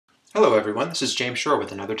Hello everyone, this is James Shore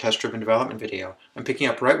with another test-driven development video. I'm picking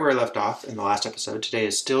up right where I left off in the last episode. Today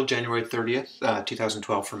is still January 30th,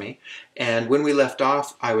 2012 for me. And when we left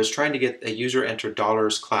off, I was trying to get a user-entered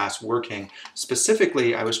dollars class working.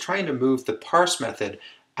 Specifically, I was trying to move the parse method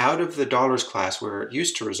out of the dollars class where it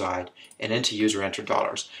used to reside and into user-entered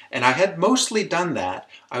dollars. And I had mostly done that.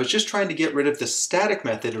 I was just trying to get rid of the static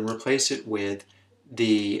method and replace it with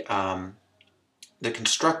the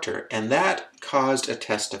constructor, and that caused a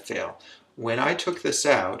test to fail. When I took this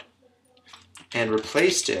out and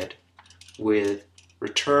replaced it with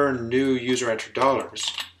return new user entered dollars,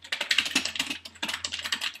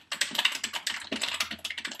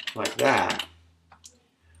 like that,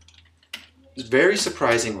 very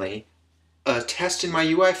surprisingly, a test in my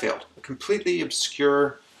UI failed. A completely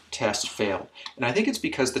obscure test failed. And I think it's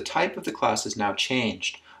because the type of the class is now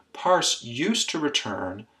changed. Parse used to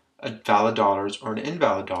return a valid dollars or an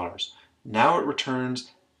invalid dollars. Now it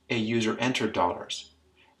returns a user entered dollars.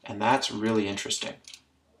 And that's really interesting.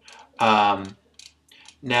 Now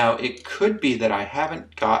it could be that I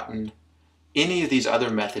haven't gotten any of these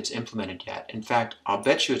other methods implemented yet. In fact, I'll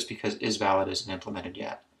bet you it's because isValid isn't implemented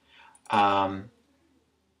yet.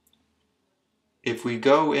 If we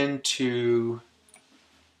go into,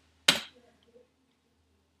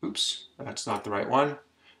 oops, that's not the right one.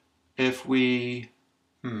 If we,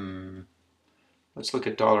 let's look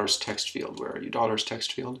at dollars text field. Where are you, dollars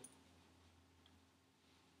text field?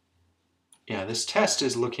 Yeah, this test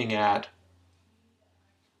is looking at,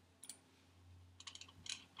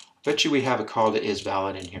 I bet you we have a call to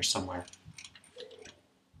isValid in here somewhere.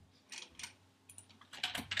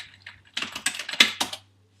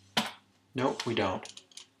 Nope, we don't.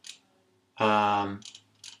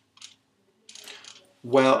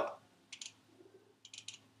 Well,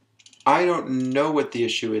 I don't know what the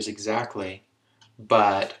issue is exactly,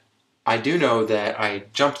 but I do know that I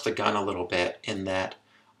jumped the gun a little bit in that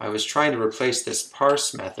I was trying to replace this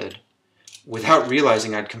parse method without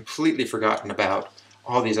realizing I'd completely forgotten about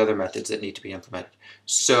all these other methods that need to be implemented.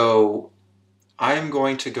 So I'm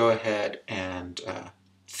going to go ahead and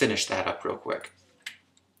finish that up real quick.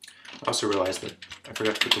 I also realized that I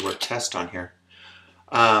forgot to put the word test on here.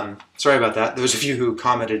 Sorry about that. Those of you who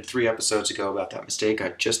commented 3 episodes ago about that mistake, I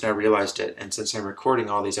just now realized it, and since I'm recording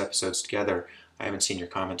all these episodes together, I haven't seen your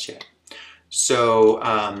comments yet. So,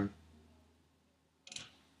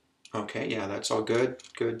 okay, yeah, that's all good.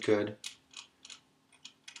 Good.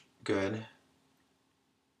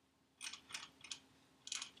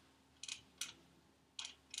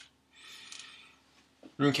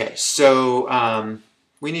 Okay, so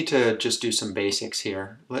we need to just do some basics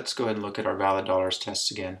here. Let's go ahead and look at our valid dollars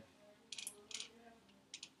tests again.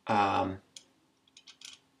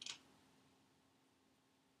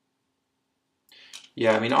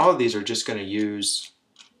 Yeah, I mean, all of these are just going to use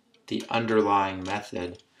the underlying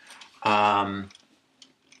method.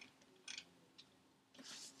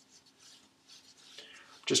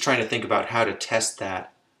 Just trying to think about how to test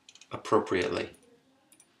that appropriately.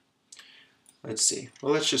 Let's see.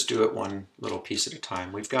 Well, let's just do it one little piece at a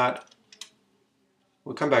time. We'll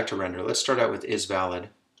come back to render. Let's start out with isValid.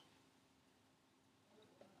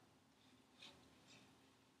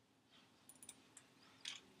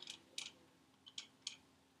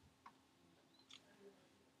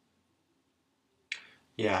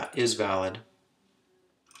 Yeah, isValid.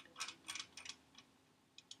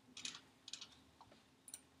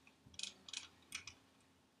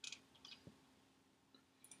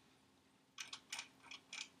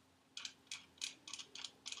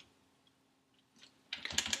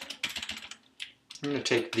 I'm going to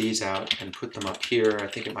take these out and put them up here. I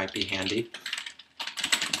think it might be handy.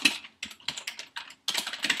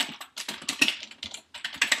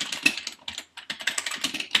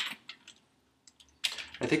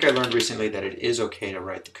 I think I learned recently that it is okay to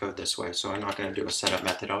write the code this way, so I'm not going to do a setup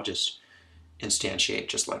method. I'll just instantiate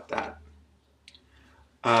just like that.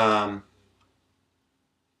 Oh,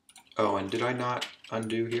 and did I not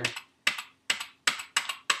undo here?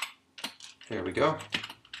 There we go.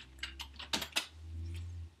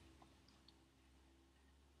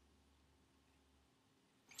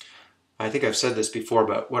 I think I've said this before,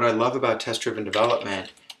 but what I love about test-driven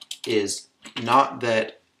development is not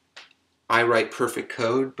that I write perfect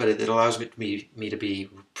code, but it allows me to be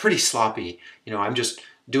pretty sloppy. You know, I'm just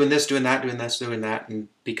doing this, doing that, doing this, doing that, and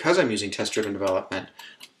because I'm using test-driven development,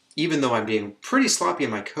 even though I'm being pretty sloppy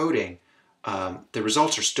in my coding, the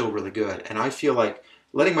results are still really good. And I feel like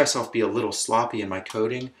letting myself be a little sloppy in my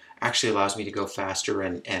coding actually allows me to go faster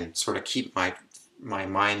and sort of keep my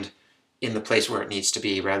mind in the place where it needs to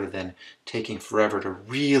be rather than taking forever to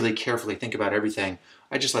really carefully think about everything.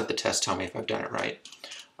 I just let the test tell me if I've done it right.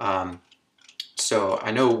 So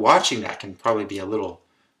I know watching that can probably be a little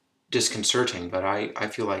disconcerting, but I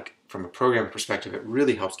feel like from a programming perspective, it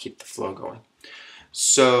really helps keep the flow going.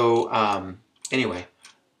 So anyway,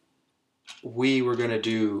 we were going to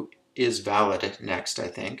do is valid next, I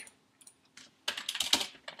think.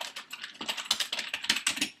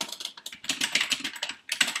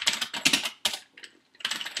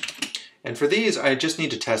 And for these, I just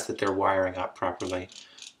need to test that they're wiring up properly.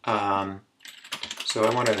 So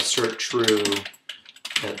I want to assert true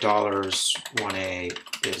that $1A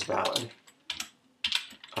is valid.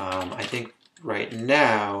 I think right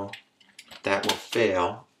now that will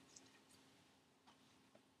fail.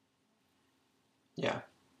 Yeah.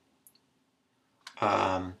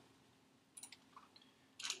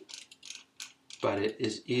 But it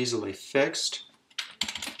is easily fixed.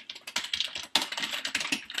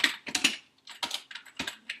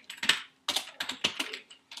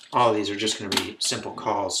 All of these are just going to be simple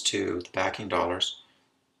calls to the backing dollars.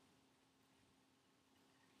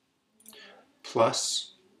 Plus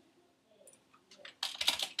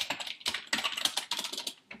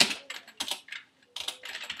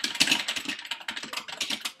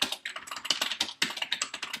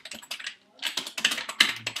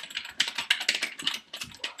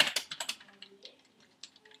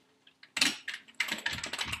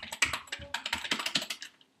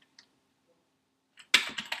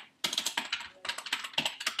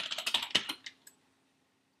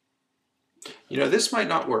you know, this might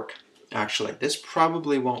not work, actually. This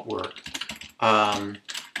probably won't work. Can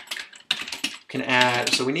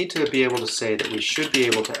add, so we need to be able to say that we should be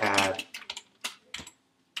able to add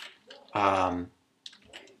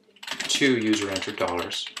 2 user-entered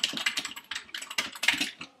dollars.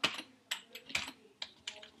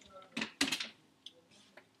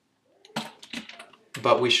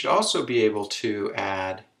 But we should also be able to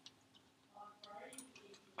add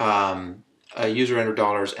a user-entered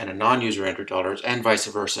dollars and a non-user-entered dollars, and vice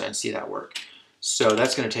versa, and see that work. So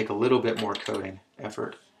that's going to take a little bit more coding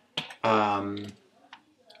effort. It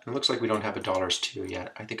looks like we don't have a $2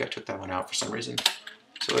 yet. I think I took that one out for some reason.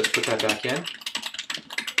 So let's put that back in.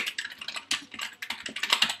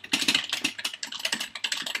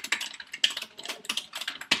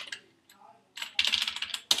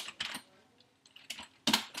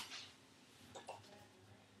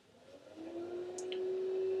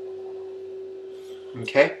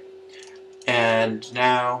 Okay, and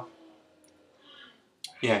now,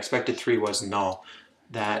 yeah, expected 3 was null.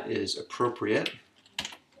 That is appropriate.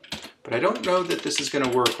 But I don't know that this is going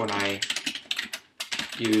to work when I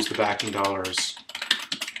use the backing dollars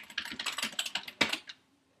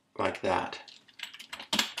like that.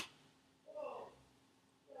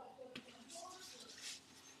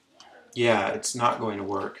 Yeah, it's not going to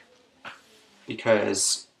work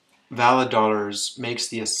because valid dollars makes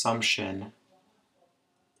the assumption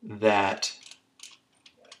that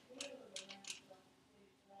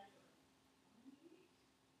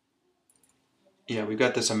yeah, we've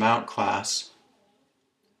got this amount class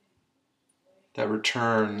that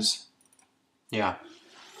returns, it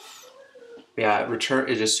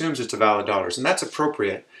assumes it's a valid dollars, and that's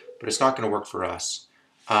appropriate, but it's not going to work for us.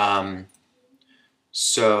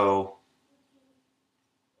 So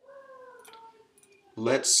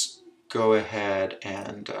let's go ahead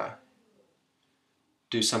and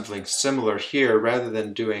do something similar here. Rather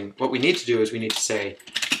than doing, what we need to do is we need to say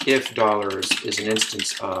if dollars is an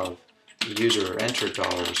instance of user entered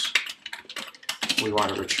dollars, we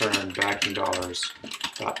want to return backing dollars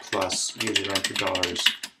dot plus user entered dollars.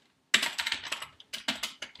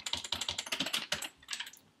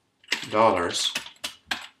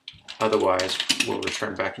 Otherwise, we'll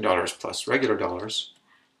return backing dollars plus regular dollars.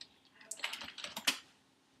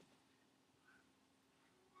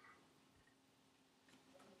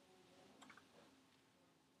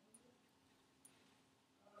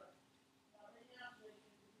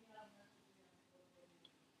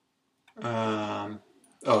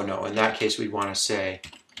 Oh no, in that case we'd want to say,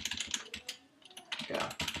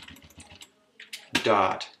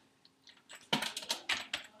 dot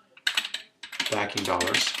backing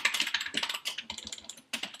dollars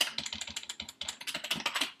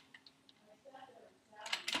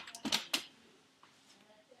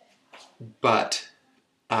but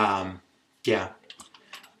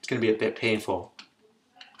it's going to be a bit painful,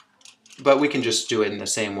 but we can just do it in the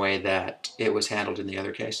same way that it was handled in the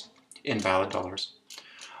other case, invalid dollars.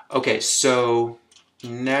 Okay, so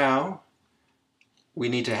now we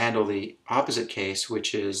need to handle the opposite case,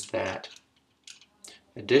 which is that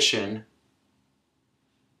addition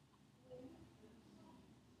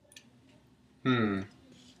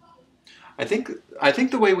I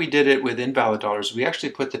think the way we did it with invalid dollars, we actually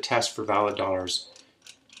put the test for valid dollars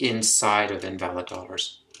inside of invalid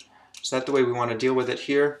dollars. Is that the way we want to deal with it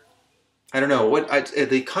here? I don't know.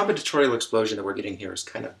 The combinatorial explosion that we're getting here is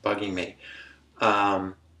kind of bugging me.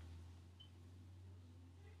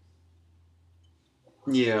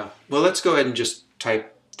 Yeah. Well, let's go ahead and just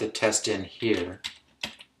type the test in here.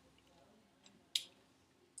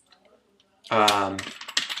 So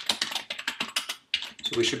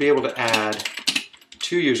we should be able to add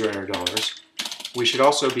 2 user entered dollars. We should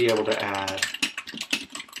also be able to add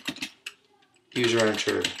user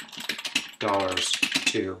entered dollars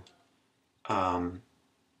to valid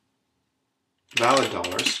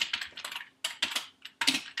dollars.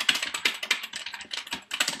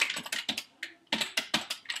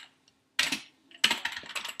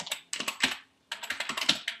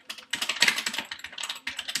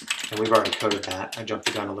 And we've already coded that. I jumped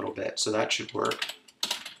the gun a little bit, so that should work.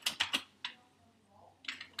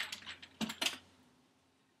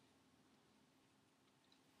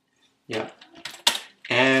 Yeah.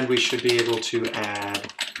 And we should be able to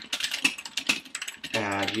add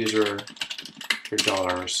user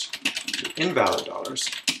dollars to invalid dollars.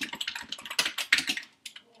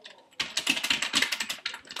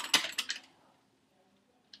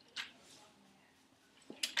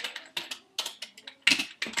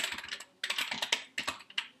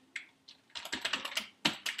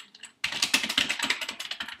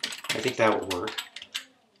 I think that will work.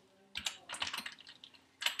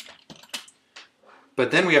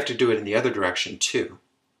 But then we have to do it in the other direction too.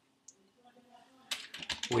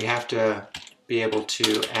 We have to be able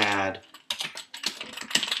to add,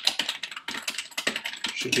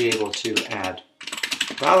 should be able to add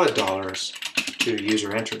valid dollars to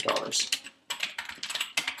user entered dollars.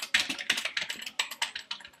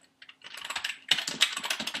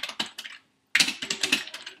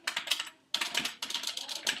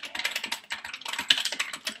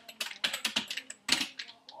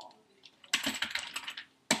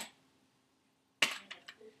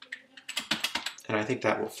 And I think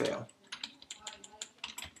that will fail.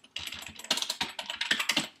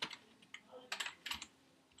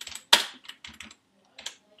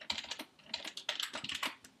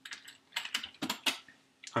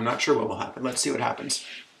 I'm not sure what will happen. Let's see what happens.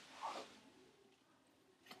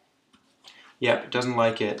 Yep, it doesn't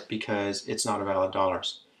like it because it's not a valid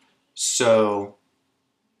dollars. So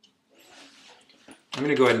I'm going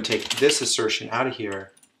to go ahead and take this assertion out of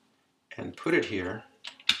here and put it here.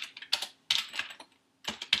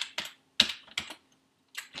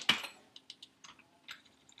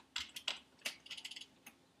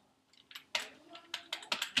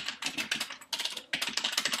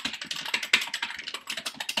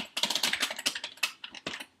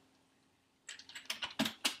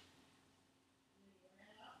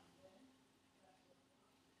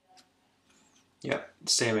 Yep,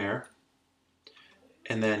 same error.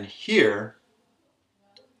 And then here,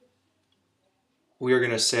 we are going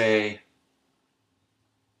to say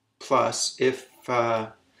plus, if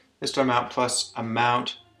list amount plus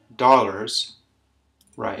amount dollars,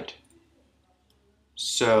 right?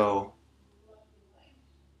 So,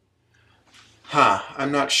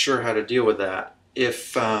 I'm not sure how to deal with that.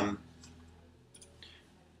 If, I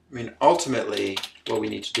mean, ultimately, what we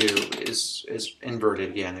need to do is invert it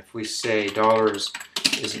again. If we say dollars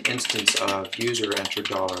is an instance of user entered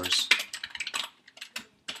dollars,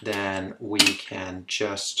 then we can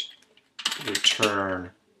just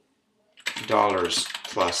return dollars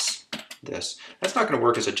plus this. That's not going to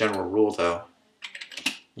work as a general rule, though.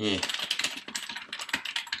 Yeah.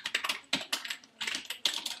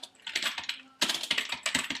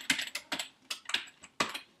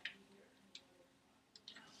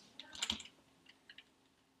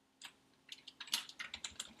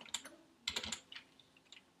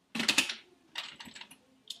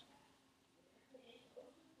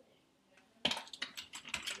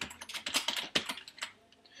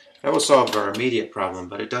 That will solve our immediate problem,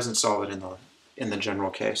 but it doesn't solve it in the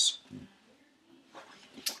general case.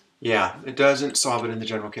 Yeah, it doesn't solve it in the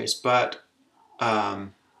general case, but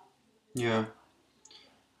yeah,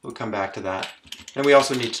 we'll come back to that. And we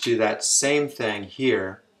also need to do that same thing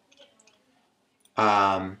here.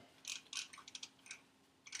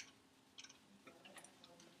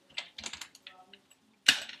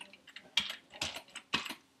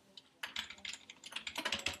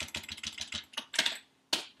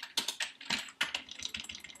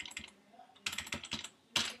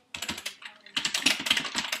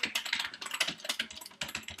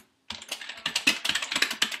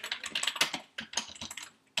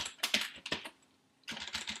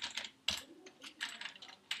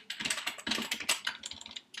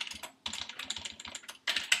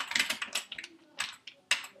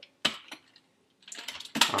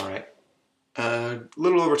 All right. A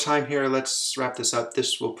little over time here. Let's wrap this up.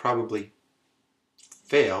 This will probably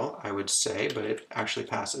fail, I would say, but it actually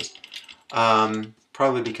passes.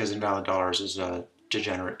 Probably because invalid dollars is a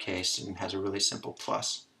degenerate case and has a really simple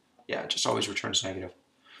plus. Yeah, it just always returns negative.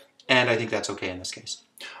 And I think that's okay in this case.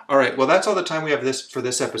 All right, well, that's all the time we have for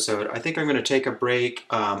this episode. I think I'm going to take a break,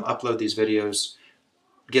 upload these videos,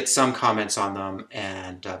 get some comments on them,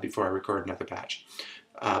 and before I record another batch.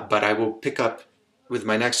 But I will pick up with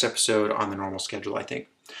my next episode on the normal schedule, I think.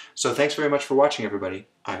 So thanks very much for watching, everybody.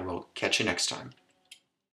 I will catch you next time.